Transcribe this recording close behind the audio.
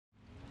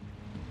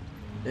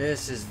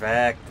This is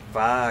Vac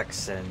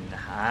Vox, and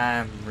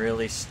I'm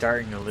really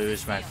starting to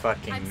lose my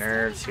fucking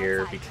nerves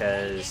here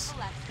because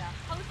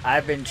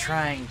I've been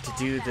trying to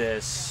do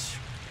this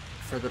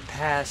for the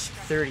past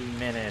 30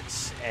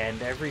 minutes,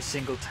 and every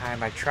single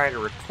time I try to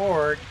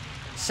record,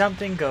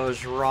 something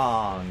goes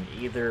wrong.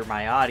 Either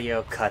my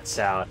audio cuts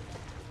out,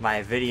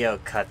 my video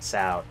cuts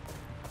out,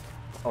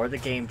 or the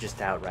game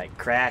just outright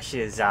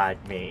crashes on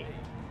me.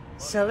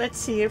 So let's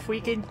see if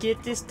we can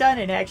get this done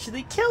and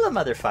actually kill a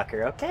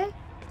motherfucker, okay?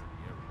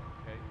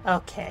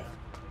 Okay.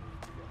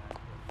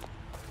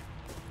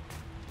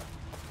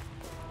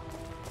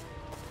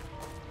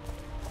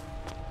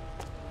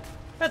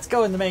 Let's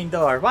go in the main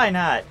door. Why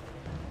not?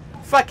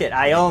 Fuck it,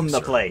 I own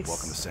the place.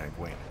 Welcome to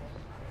Sanguine.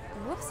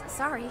 Whoops,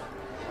 sorry.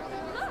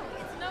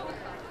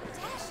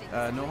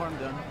 No harm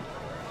done.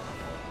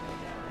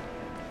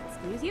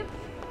 Excuse you?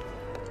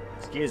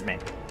 Excuse me.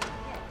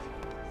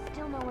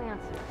 Still no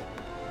answer.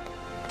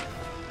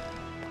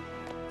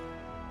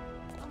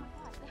 Oh my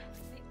god,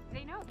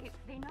 they know.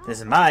 This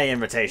is my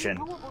invitation.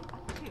 They know what we're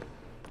up to.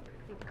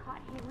 They've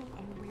caught Haley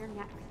and we're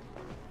next.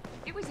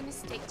 It was a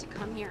mistake to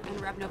come here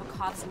and rub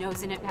Novikov's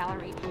nose in it,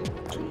 Valerie. Please.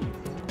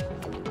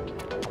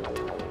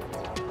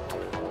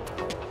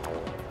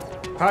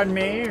 Pardon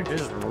me, you're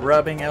just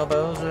rubbing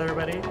elbows with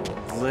everybody?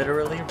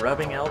 Literally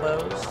rubbing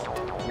elbows?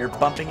 You're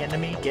bumping into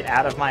me? Get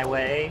out of my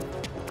way.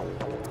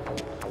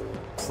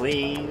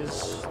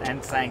 Please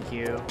and thank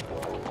you.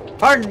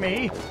 Pardon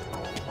me!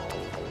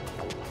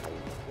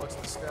 What's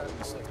the status of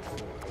the second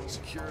floor?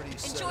 Security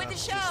set Enjoy up the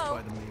just show.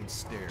 by the main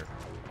stair.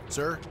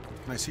 Sir,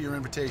 can I see your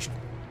invitation?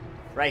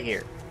 Right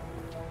here.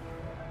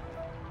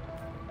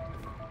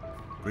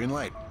 Green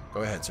light.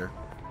 Go ahead, sir.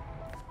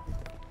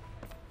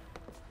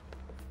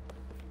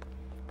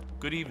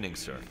 Good evening,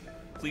 sir.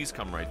 Please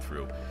come right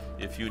through.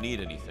 If you need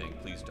anything,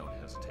 please don't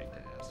hesitate to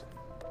ask.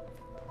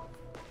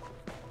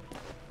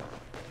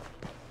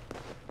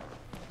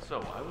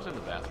 So, I was in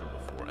the bathroom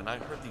before, and I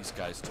heard these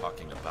guys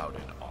talking about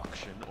an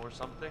auction or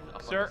something.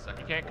 Up Sir, on the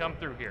second you can't come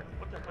through here.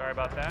 Sorry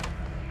about that.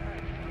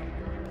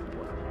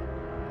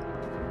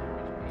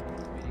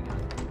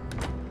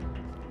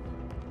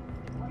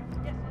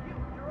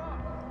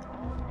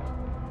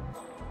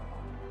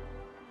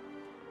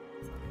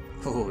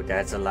 Ooh,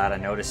 that's a lot of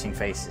noticing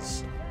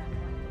faces.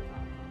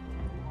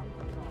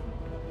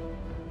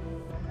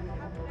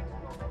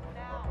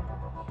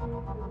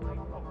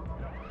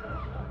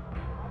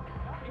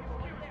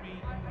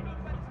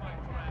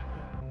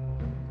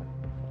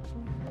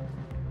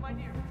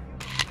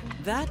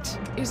 That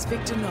is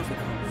Victor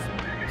Novikov,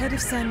 head of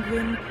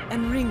Sanguine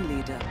and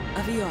ringleader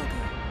of Iago.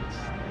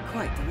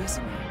 Quite the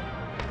resume.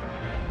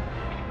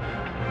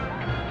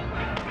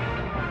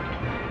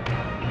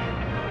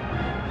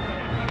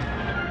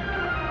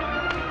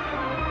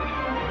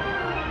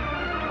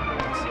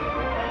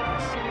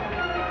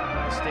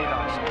 State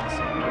auction in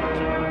St.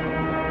 Petersburg,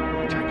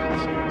 which I call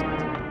sometimes.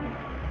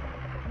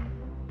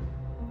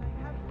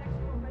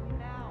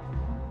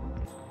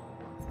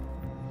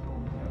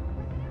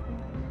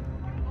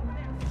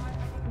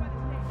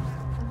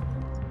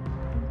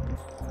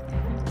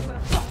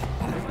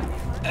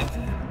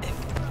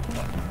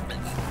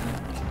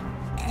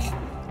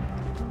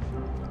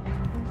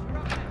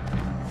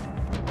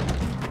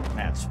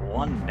 That's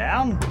one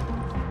down.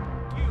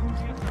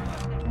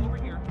 Over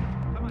here.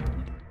 Come on.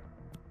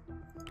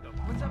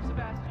 What's up,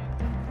 Sebastian?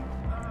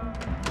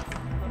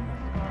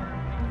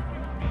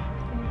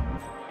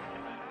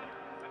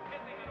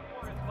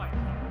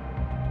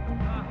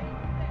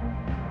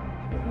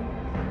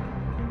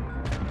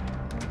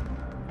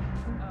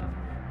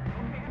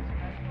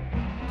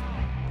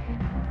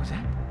 What's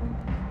that?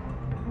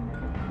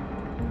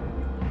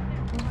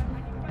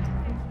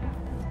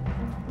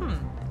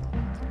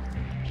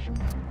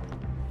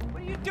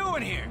 What are you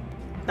doing here?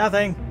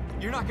 Nothing.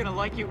 You're not gonna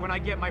like it when I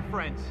get my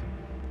friends.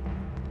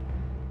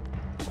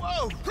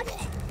 Whoa!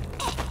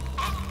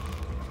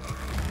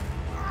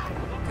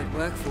 Good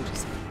work,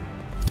 47.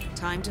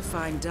 Time to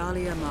find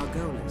Dahlia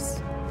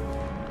Margolis.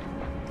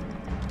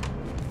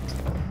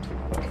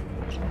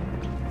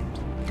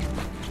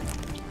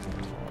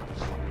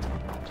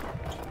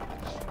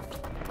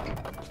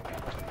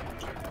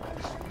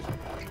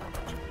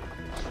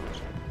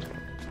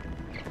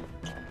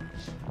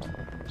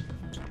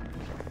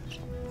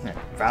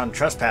 Found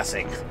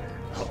trespassing.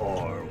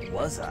 Or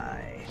was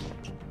I?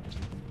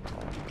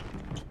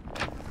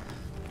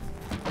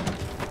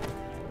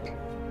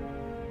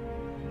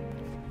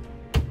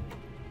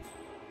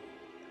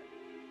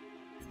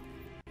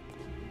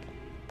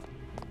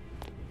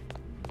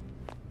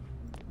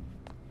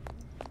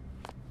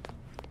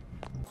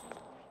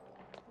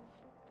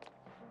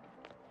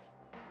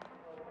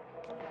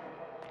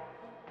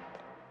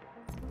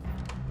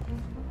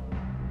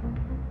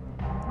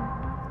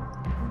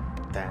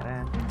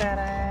 Da-da,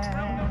 da-da.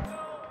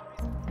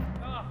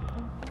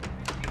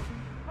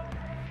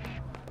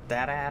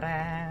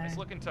 Da-da-da. Nice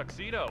looking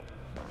tuxedo.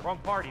 Wrong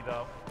party,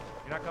 though.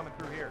 You're not coming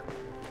through here.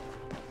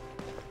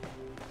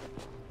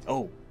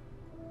 Oh.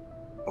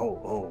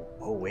 Oh,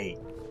 wait.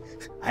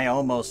 I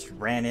almost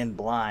ran in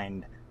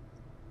blind.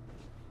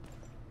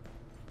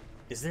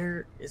 Is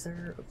there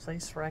a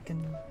place where I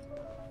can...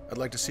 I'd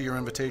like to see your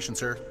invitation,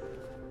 sir.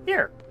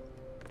 Here.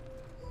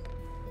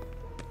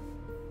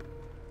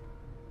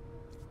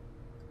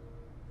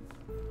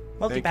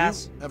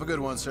 Multi-pass. Thank you. Have a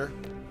good one, sir.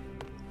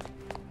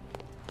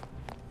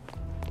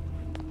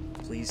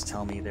 Please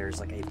tell me there's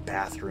like a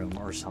bathroom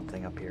or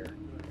something up here.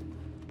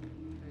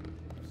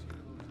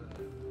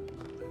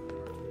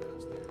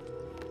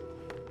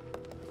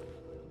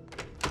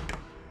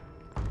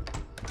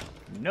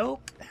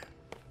 Nope.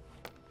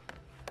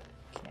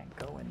 Can't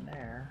go in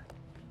there.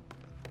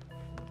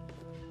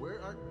 Where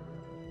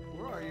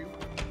are you?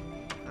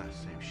 Ah,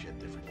 same shit,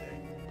 different day.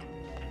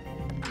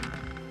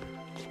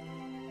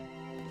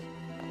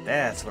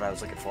 That's what I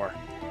was looking for.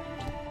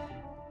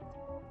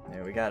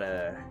 There, we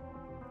gotta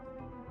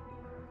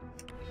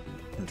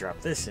drop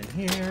this in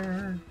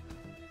here.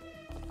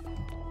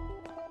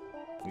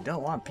 We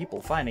don't want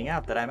people finding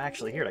out that I'm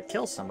actually here to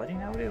kill somebody,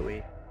 now do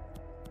we?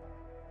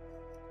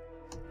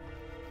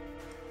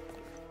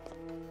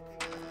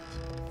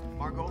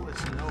 Margot,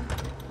 listen over.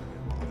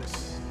 All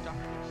this stuff.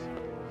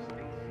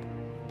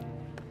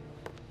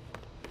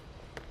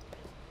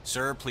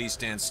 Sir, please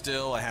stand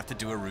still. I have to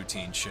do a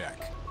routine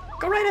check.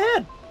 Go right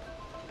ahead.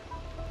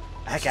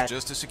 I This got is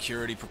just a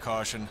security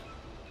precaution.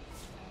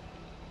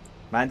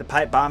 Mind the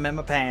pipe bomb in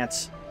my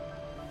pants.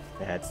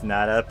 That's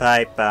not a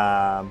pipe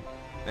bomb.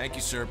 Thank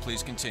you, sir.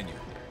 Please continue.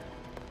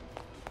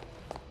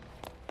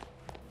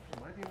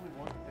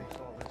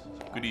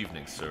 Good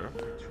evening, sir.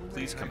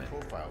 Please come in.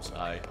 Profiles.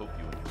 I hope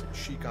you enjoy.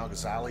 Sheik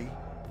Al-Ghazali,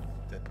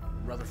 that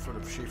Rutherford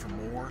of Schaefer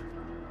Moore,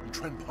 and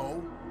Trent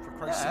Poe, for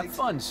Christ's sake. Have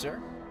fun,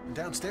 sir. And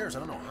downstairs, I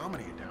don't know how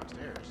many are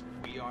downstairs.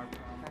 We are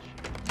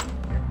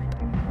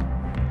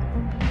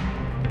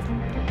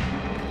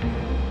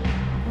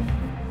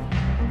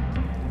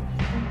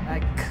I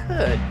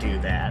could do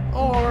that,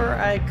 or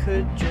I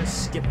could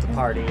just skip the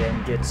party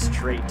and get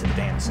straight to the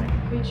dancing.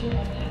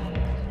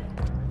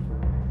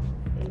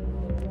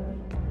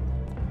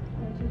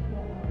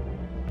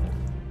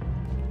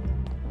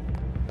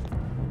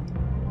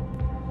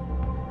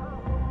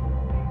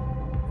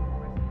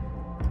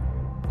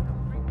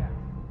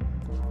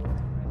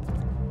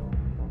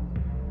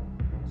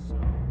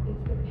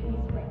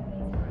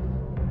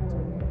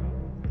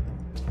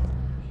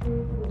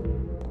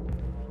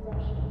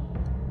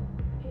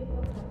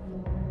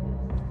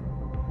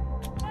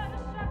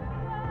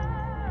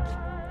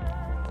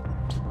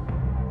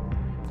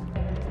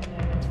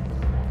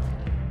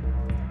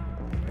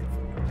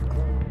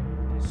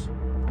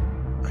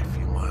 I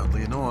feel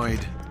mildly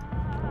annoyed.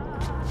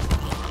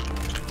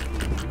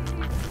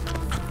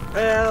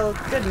 Well,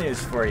 good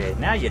news for you.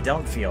 Now you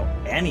don't feel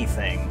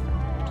anything.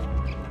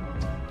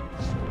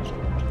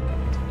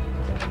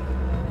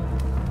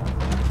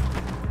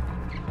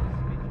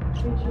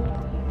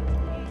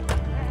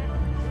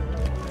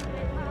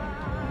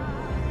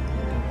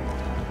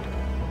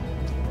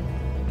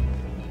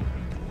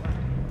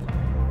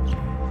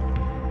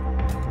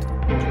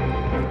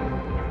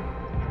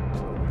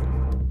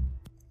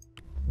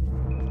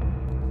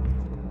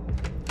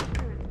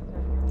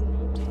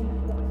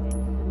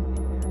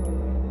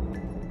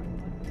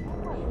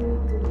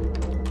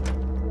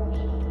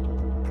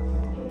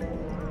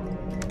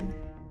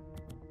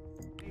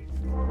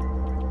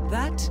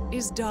 That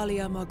is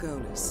Dahlia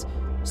Margolis,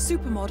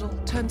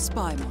 supermodel turned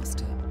spy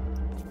master.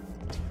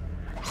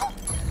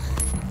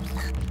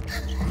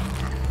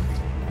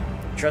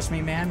 Trust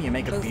me, ma'am, you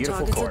make a Both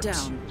beautiful targets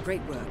corpse. are down.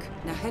 Great work.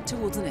 Now head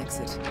towards an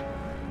exit.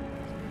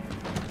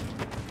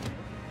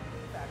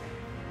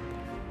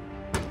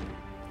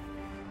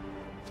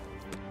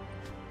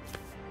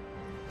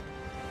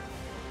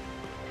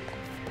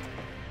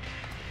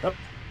 Up,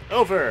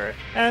 over,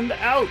 and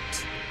out!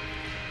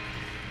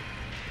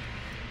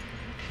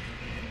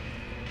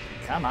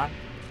 Come on.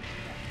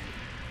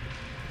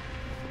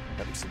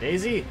 Oops,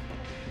 daisy.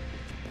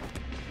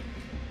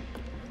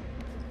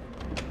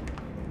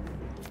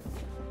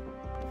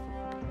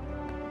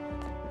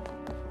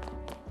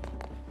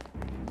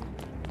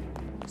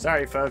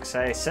 Sorry, folks,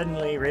 I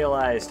suddenly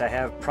realized I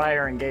have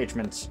prior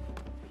engagements.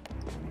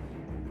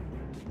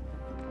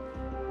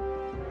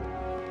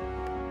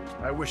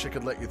 I wish I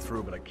could let you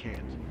through, but I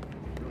can't.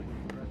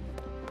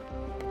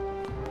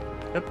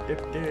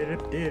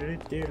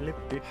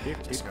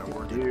 Just got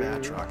word to the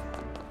bad truck.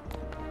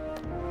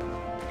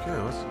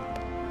 Okay, let's...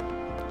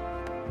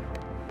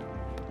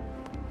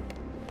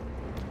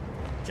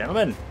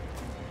 Gentlemen.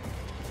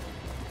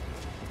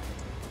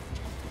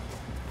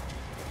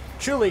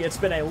 Truly, it's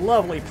been a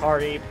lovely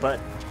party, but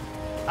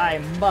I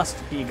must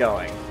be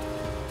going.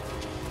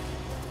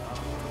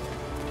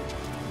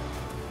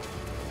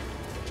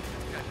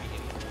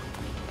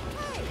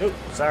 Oop,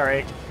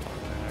 sorry.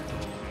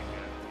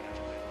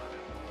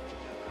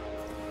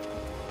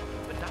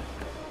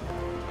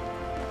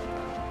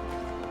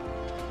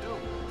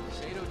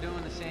 Sato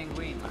doing the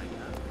sanguine like,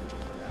 huh?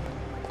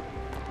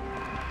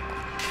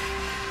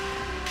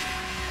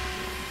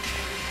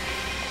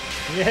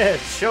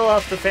 Yes, show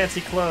off the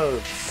fancy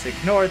clothes.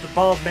 Ignore the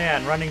bald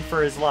man running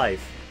for his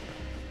life.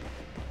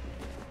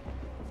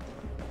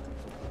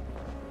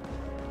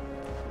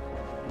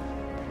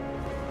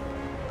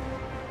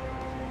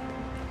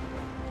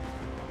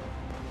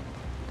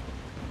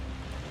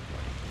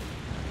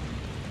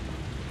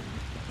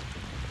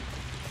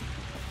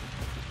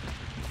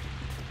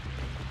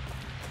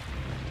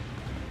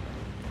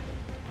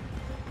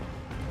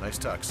 Nice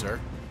tuck, sir.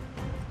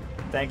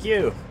 Thank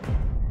you.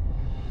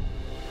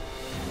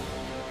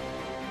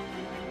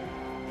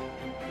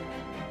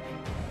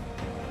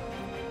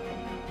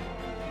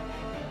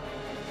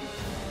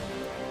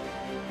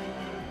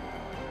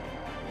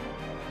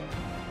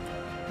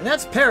 And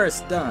that's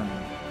Paris done.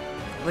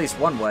 At least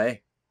one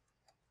way.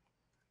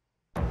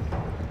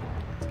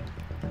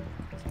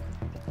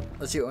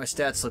 Let's see what my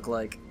stats look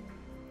like.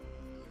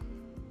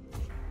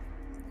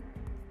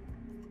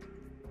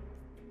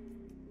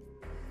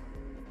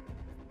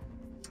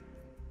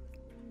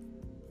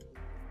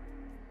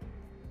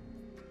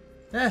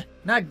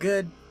 Not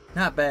good,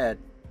 not bad.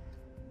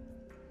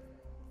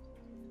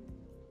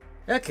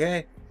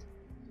 Okay.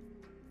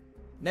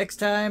 Next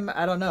time,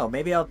 I don't know,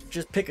 maybe I'll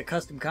just pick a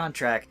custom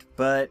contract,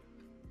 but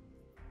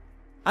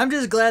I'm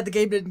just glad the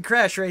game didn't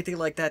crash or anything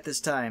like that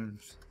this time.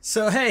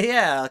 So hey,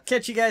 yeah, I'll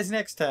catch you guys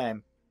next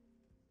time.